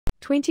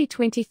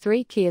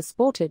2023 Kia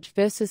Sportage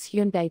vs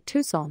Hyundai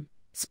Tucson,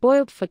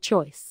 spoiled for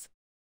choice.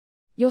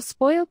 You're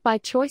spoiled by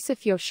choice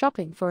if you're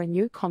shopping for a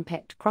new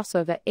compact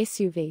crossover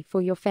SUV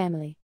for your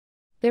family.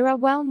 There are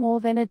well more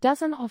than a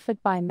dozen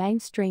offered by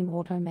mainstream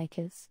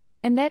automakers,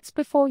 and that's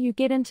before you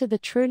get into the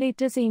truly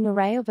dizzying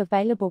array of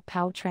available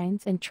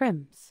powertrains and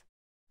trims.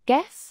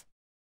 Gas?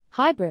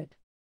 Hybrid?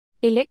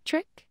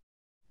 Electric?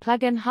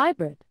 Plug-in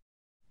hybrid?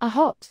 A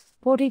hot,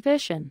 sporty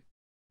version?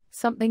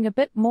 Something a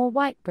bit more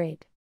white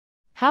bread?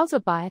 How's a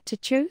buyer to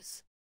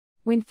choose?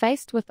 When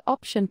faced with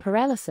option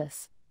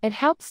paralysis, it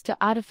helps to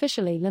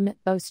artificially limit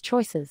those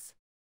choices.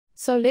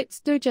 So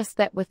let's do just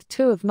that with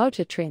two of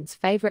Motor Trend's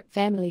favorite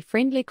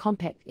family-friendly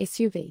compact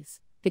SUVs,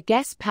 the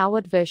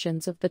gas-powered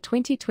versions of the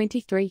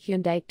 2023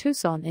 Hyundai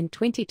Tucson and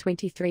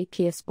 2023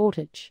 Kia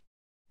Sportage.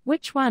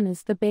 Which one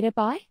is the better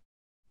buy?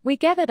 We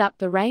gathered up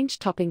the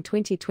range-topping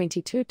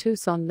 2022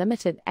 Tucson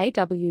Limited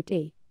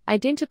AWD,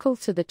 identical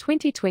to the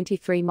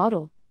 2023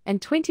 model, and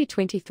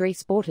 2023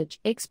 Sportage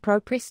X-Pro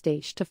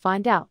Prestige to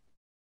find out.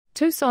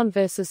 Tucson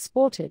vs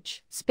Sportage,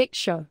 Spec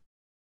Show.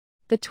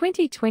 The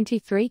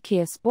 2023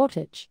 Kia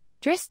Sportage,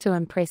 dressed to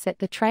impress at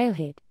the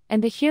trailhead,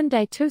 and the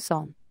Hyundai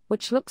Tucson,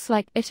 which looks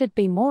like it'd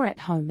be more at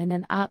home in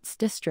an arts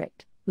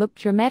district, look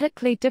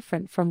dramatically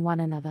different from one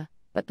another,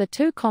 but the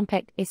two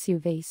compact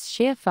SUVs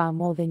share far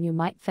more than you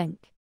might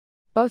think.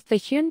 Both the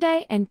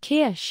Hyundai and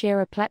Kia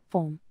share a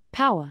platform,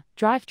 power,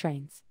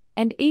 drivetrains,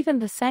 and even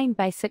the same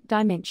basic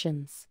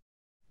dimensions.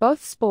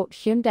 Both sport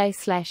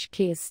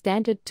Hyundai/Kia's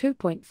standard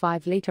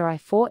 2.5-litre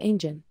i4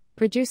 engine,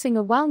 producing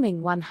a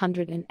whelming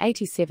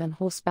 187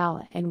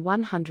 horsepower and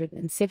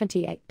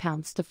 178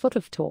 pounds-to-foot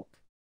of torque.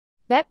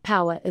 That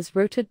power is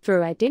routed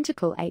through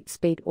identical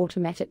 8-speed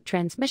automatic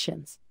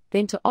transmissions,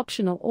 then to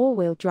optional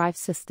all-wheel drive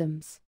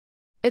systems.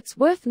 It's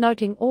worth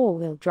noting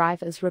all-wheel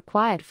drive is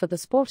required for the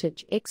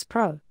Sportage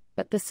X-Pro,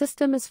 but the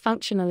system is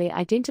functionally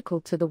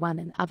identical to the one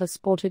in other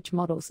Sportage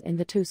models in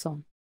the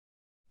Tucson.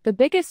 The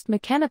biggest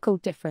mechanical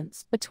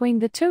difference between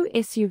the two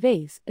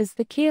SUVs is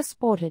the Kia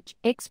Sportage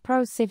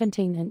X-Pro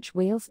 17-inch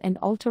wheels and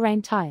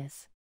all-terrain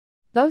tires.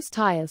 Those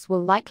tires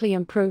will likely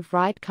improve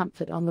ride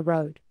comfort on the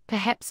road,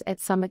 perhaps at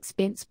some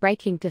expense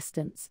braking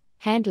distance,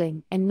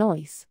 handling, and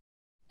noise.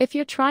 If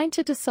you're trying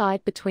to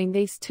decide between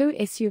these two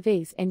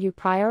SUVs and you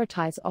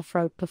prioritize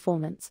off-road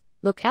performance,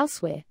 look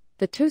elsewhere.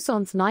 The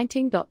Tucson's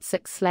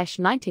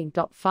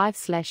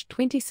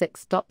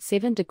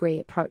 19.6/19.5/26.7 degree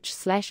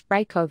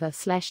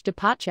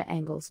approach/breakover/departure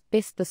angles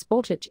best the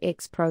Sportage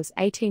X-Pro's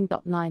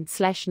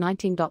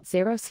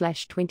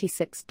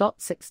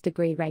 18.9/19.0/26.6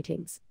 degree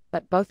ratings,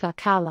 but both are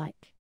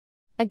car-like.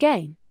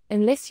 Again,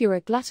 unless you're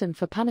a glutton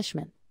for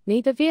punishment,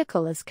 neither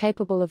vehicle is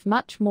capable of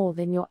much more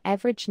than your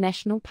average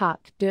national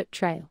park dirt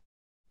trail.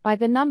 By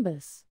the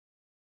numbers.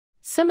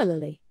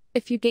 Similarly,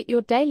 if you get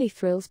your daily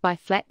thrills by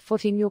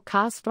flat-footing your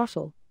car's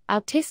throttle, our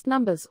test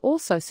numbers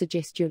also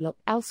suggest you look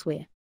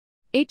elsewhere.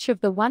 Each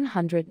of the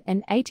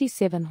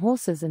 187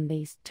 horses in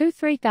these two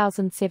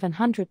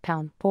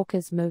 3,700-pound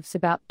porkers moves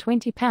about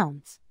 20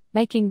 pounds,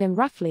 making them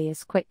roughly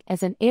as quick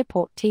as an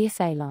airport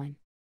TSA line.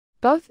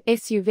 Both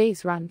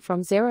SUVs run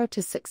from 0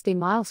 to 60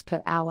 miles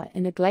per hour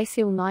in a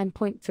glacial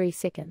 9.3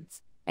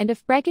 seconds, and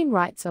if bragging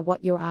rights are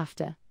what you're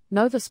after,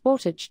 know the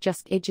Sportage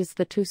just edges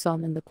the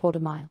Tucson in the quarter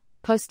mile,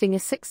 posting a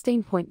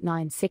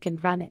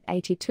 16.9-second run at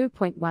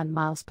 82.1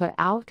 miles per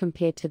hour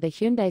compared to the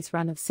Hyundai's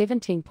run of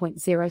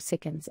 17.0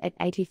 seconds at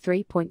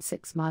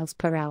 83.6 miles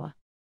per hour.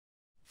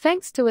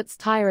 Thanks to its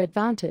tire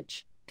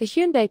advantage, the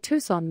Hyundai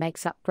Tucson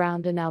makes up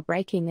ground in our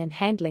braking and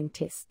handling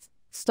tests,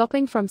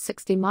 stopping from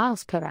 60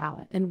 miles per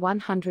hour in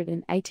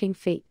 118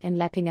 feet and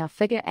lapping our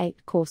Figure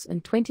 8 course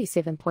in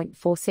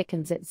 27.4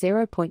 seconds at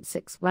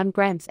 0.61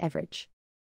 grams average.